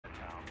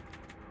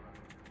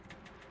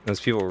Those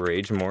people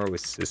rage more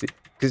with Sissy.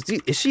 Because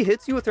if she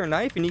hits you with her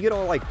knife and you get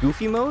all like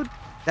goofy mode,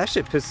 that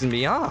shit pisses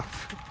me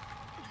off.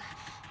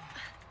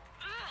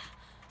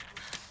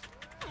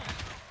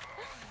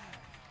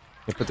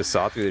 You put the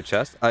saw through the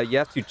chest. You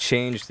have to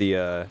change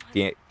the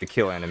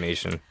kill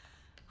animation.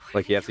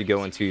 Like you have to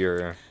go into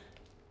your,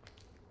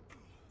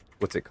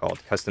 what's it called?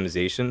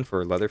 Customization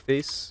for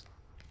Leatherface.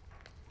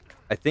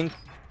 I think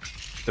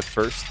the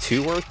first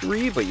 2 or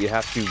 3, but you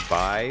have to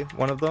buy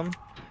one of them.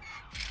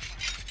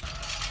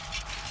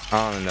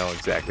 I don't know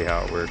exactly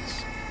how it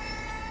works.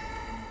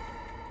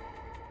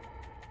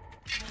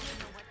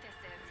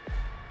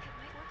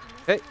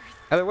 Hey,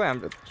 either way,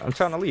 I'm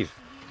trying to leave.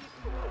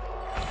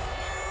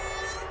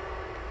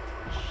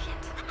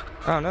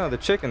 Oh no, the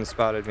chicken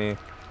spotted me.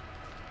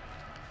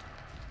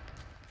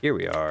 Here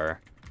we are.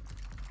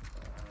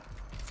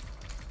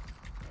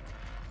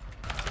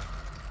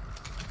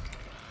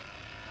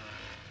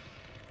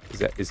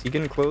 Is he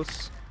getting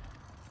close?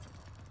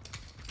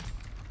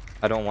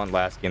 I don't want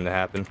last game to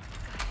happen.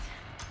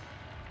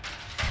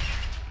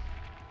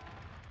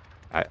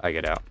 I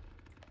get out.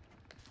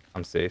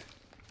 I'm safe.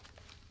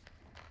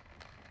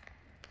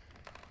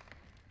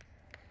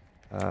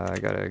 I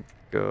gotta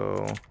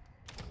go.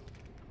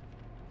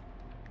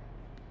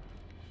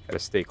 Gotta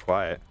stay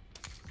quiet.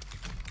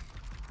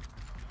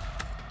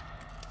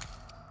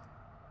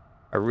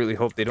 I really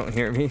hope they don't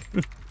hear me.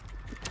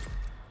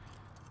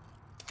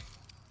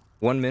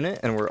 1 minute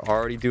and we're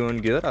already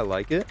doing good. I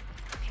like it.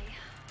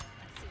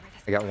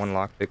 I got 1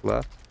 lockpick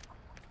left.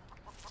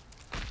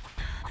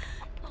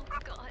 Oh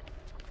God.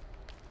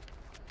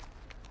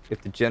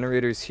 If the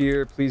generator's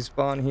here, please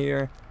spawn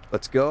here.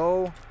 Let's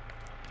go.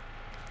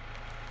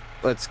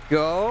 Let's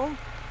go.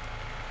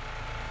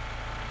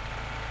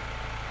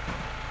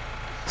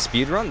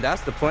 Speedrun,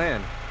 that's the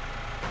plan.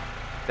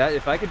 That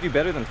if I could do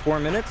better than 4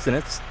 minutes,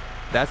 then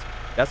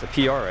that's a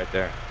PR right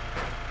there.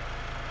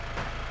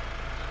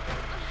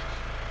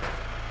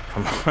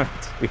 Come on,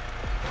 dude.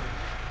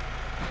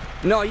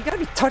 No, you gotta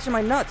be touching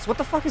my nuts. What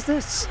the fuck is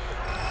this?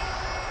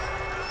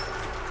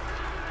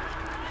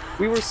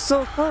 We were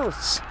so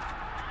close.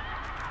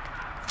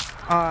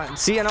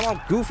 See, and I'm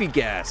on goofy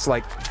gas,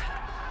 like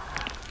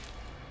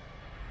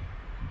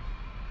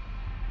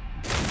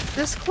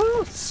this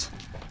close.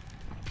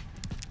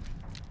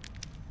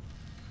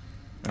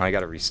 Oh, I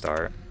gotta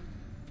restart.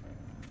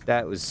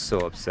 That was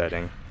so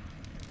upsetting.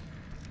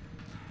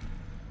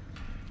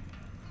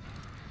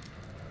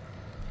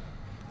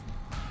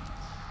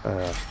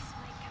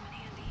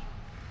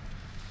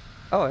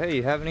 Oh, hey,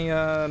 you have any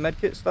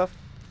medkit stuff?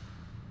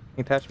 Can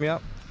you patch me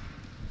up?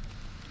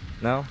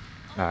 No?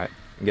 Alright,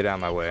 get out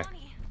of my way.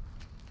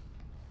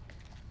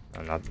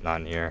 Oh,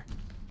 not in here.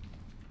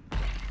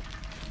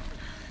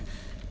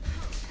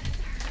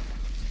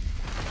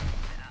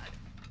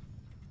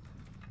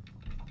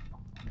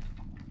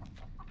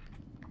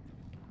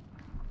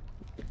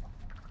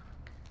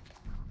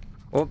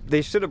 Well,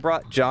 they should have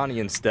brought Johnny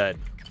instead.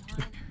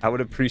 I would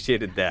have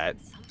appreciated that.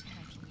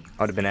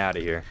 I would have been out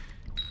of here.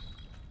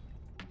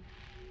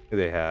 Who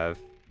do they have?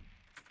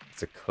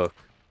 It's a cook.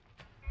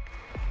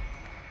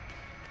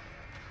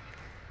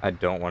 I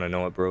don't want to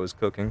know what bro is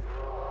cooking.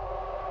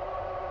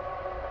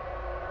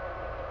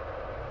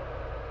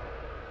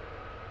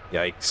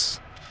 Yikes.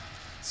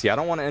 See, I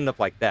don't want to end up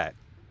like that.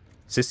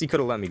 Sissy could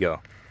have let me go.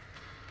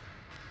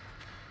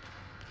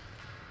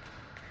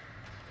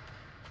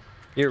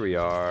 Here we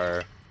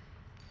are.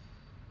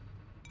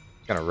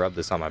 Gonna rub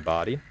this on my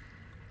body.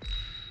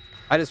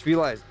 I just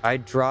realized I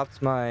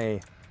dropped my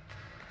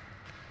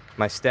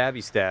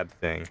stabby stab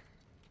thing.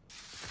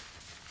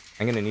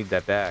 I'm gonna need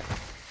that back.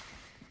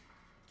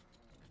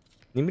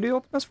 Need me to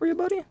open this for you,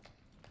 buddy?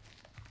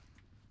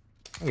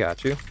 I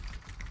got you.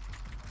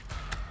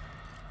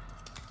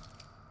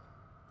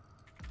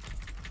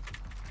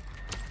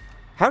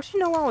 How'd she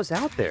know I was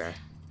out there?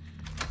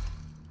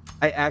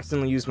 I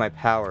accidentally used my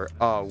power.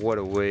 Oh, what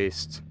a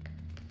waste.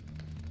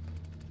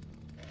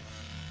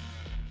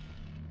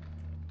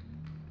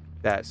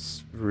 That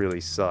really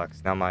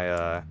sucks. Now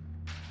my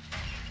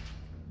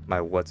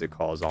what's it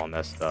called is all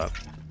messed up.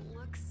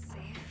 Looks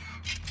safe.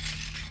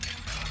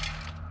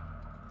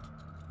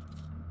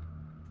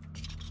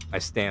 My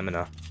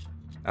stamina.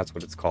 That's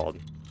what it's called.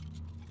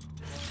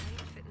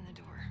 Fit in the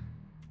door.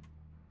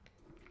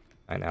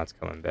 Alright, now it's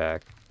coming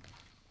back.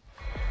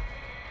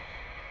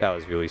 That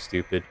was really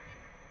stupid.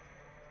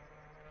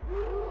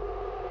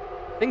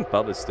 I think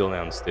Bubba's still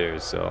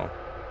downstairs, so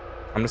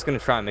I'm just gonna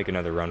try and make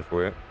another run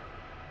for it.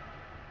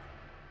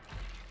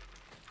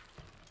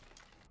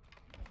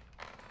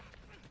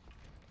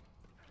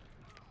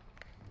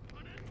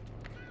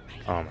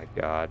 Oh my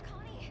god.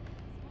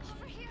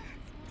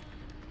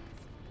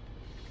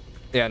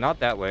 Yeah, not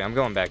that way. I'm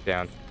going back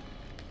down.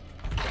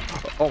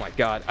 Oh my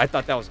god. I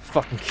thought that was a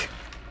fucking...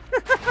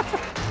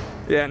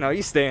 Yeah, no,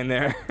 you staying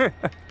there.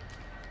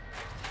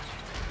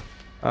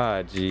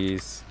 Ah,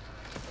 jeez.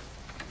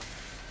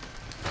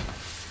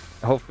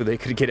 Hopefully they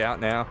could get out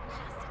now.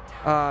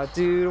 Ah,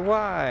 dude,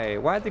 why?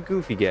 Why the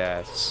goofy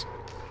gas?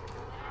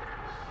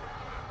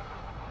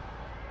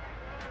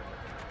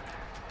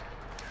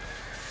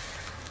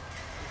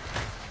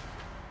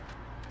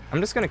 I'm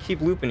just gonna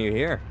keep looping you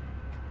here.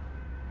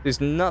 There's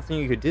nothing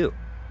you could do.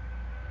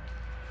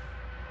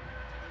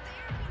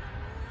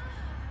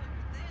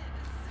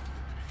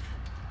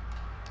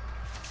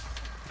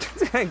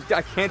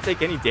 I can't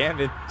take any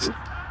damage.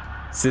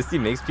 Sissy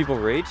makes people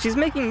rage. She's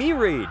making me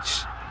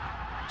rage.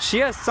 She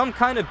has some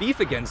kind of beef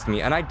against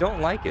me, and I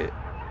don't like it.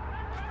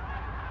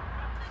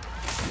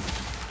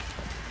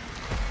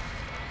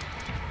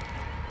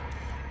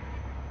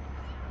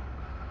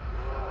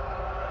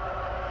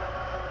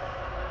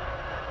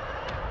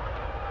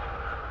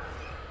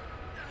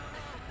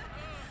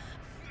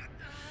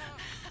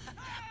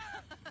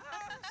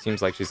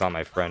 Seems like she's on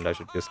my friend. I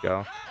should just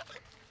go.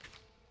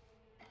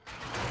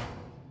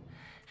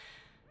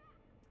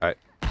 Alright.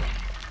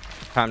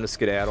 Time to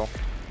skedaddle.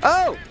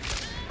 Oh!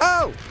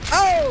 Oh!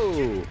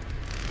 Oh!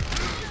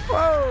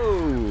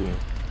 Whoa!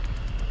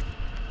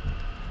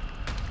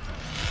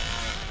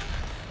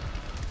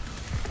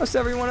 What's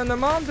everyone and their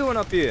mom doing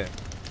up here?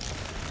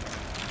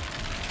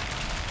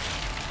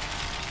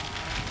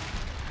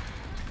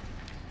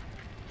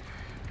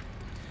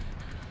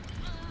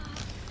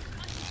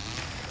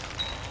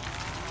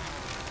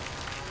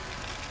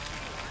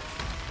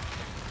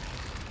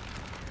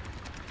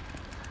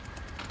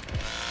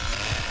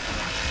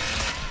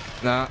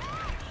 Nah.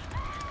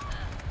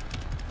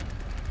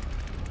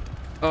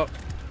 Oh.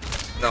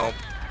 No.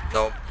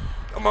 No.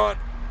 Come on.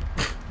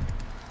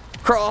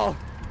 Crawl.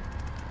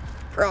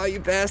 Crawl, you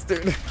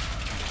bastard.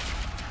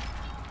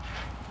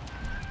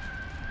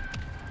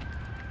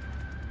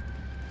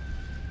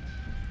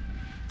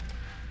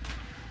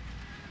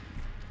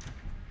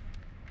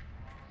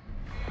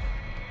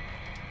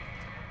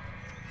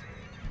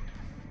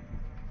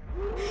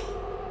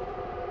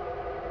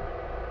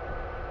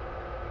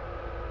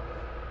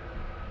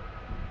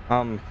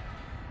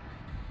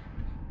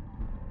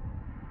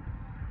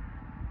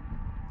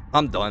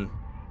 I'm done.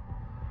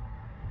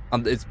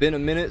 It's been a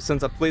minute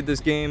since I played this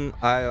game.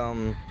 I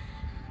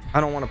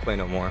don't want to play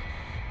no more.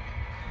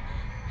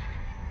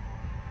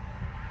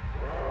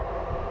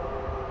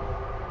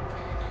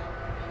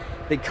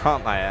 They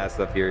caught my ass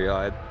up here,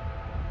 y'all.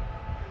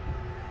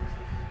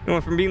 I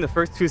went from being the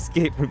first to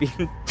escape from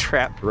being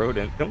trapped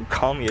rodent. Don't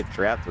call me a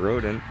trapped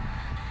rodent.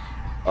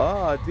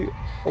 Oh, dude.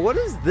 What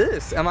is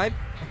this?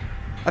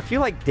 I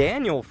feel like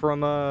Daniel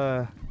from,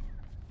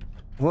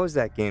 what was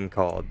that game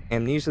called?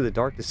 Amnesia: The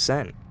Dark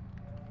Descent.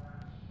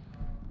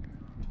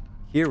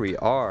 Here we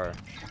are.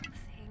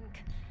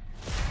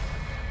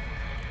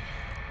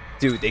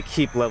 Dude, they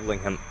keep leveling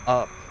him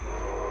up.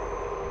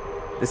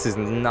 This is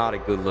not a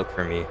good look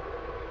for me.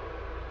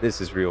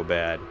 This is real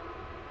bad.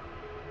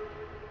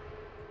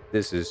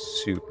 This is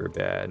super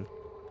bad.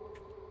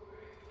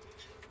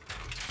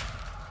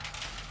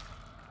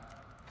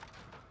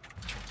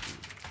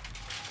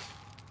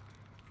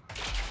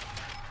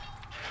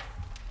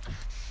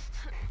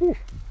 Whew.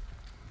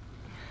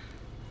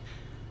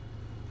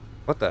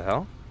 What the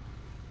hell?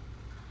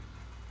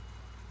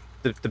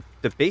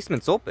 The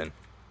basement's open.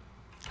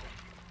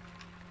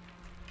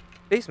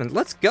 Basement,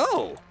 let's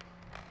go!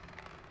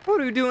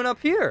 What are we doing up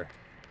here?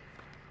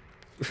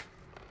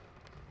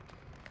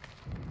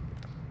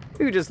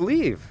 We could just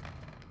leave.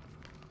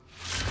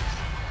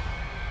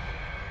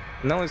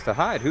 No one's to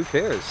hide, who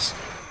cares?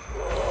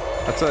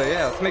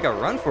 Yeah, let's make a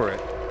run for it.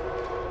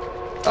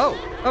 Oh,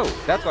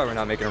 that's why we're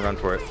not making a run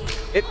for it.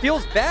 It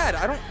feels bad,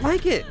 I don't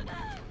like it.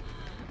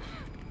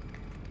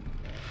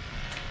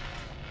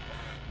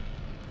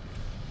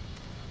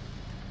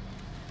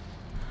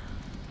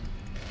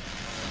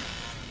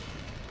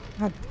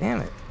 God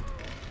damn it.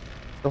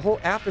 The whole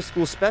after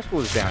school special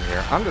is down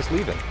here. I'm just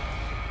leaving.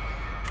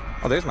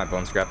 Oh, there's my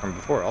bone scrap from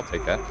before. I'll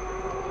take that.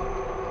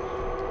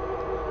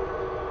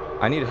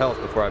 I need health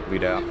before I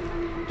bleed out.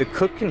 The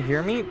cook can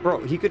hear me?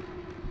 Bro, he could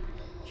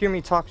hear me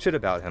talk shit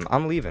about him.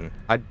 I'm leaving.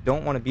 I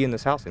don't want to be in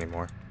this house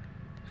anymore.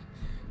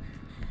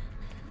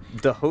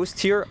 The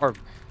hosts here are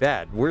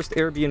bad. Worst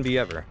Airbnb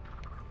ever.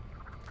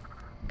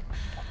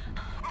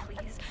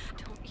 Please,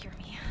 don't hear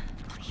me.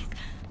 Please.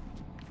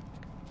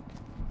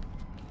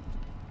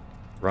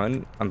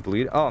 Run. I'm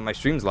bleeding. Oh, my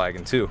stream's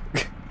lagging too.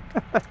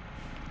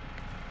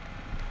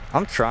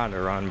 I'm trying to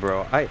run,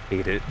 bro. I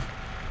hate it.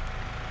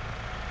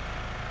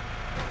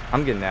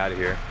 I'm getting out of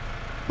here.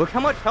 Look how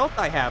much health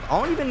I have.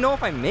 I don't even know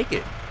if I make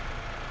it.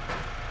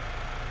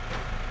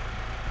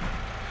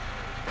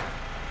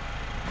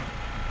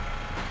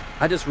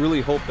 I just really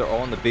hope they're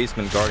all in the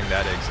basement guarding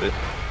that exit.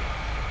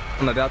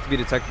 I'm about to be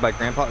detected by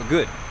Grandpa.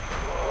 Good.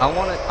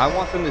 I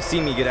want them to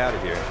see me get out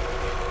of here.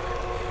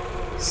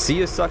 See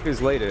you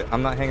suckers later.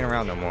 I'm not hanging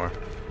around no more.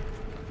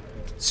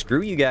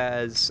 Screw you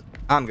guys.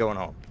 I'm going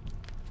home.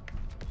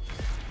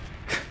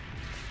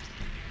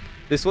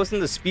 This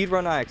wasn't the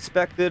speedrun I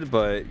expected,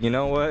 but you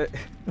know what?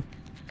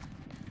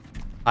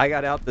 I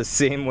got out the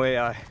same way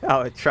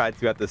how I tried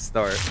to at the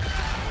start.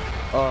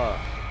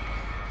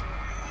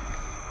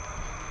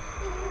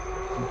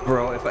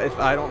 Bro, if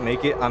I don't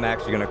make it, I'm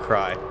actually gonna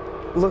cry.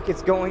 Look,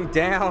 it's going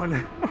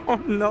down. Oh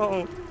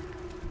no.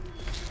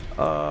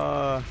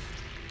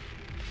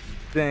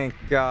 Thank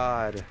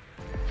God.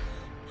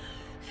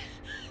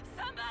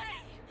 Somebody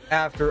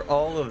After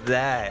all of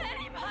that,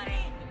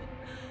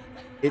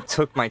 it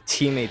took my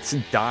teammates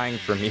dying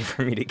for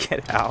me to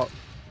get out.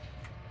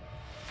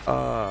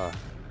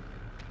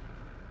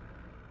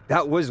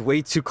 That was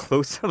way too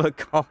close of a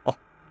call.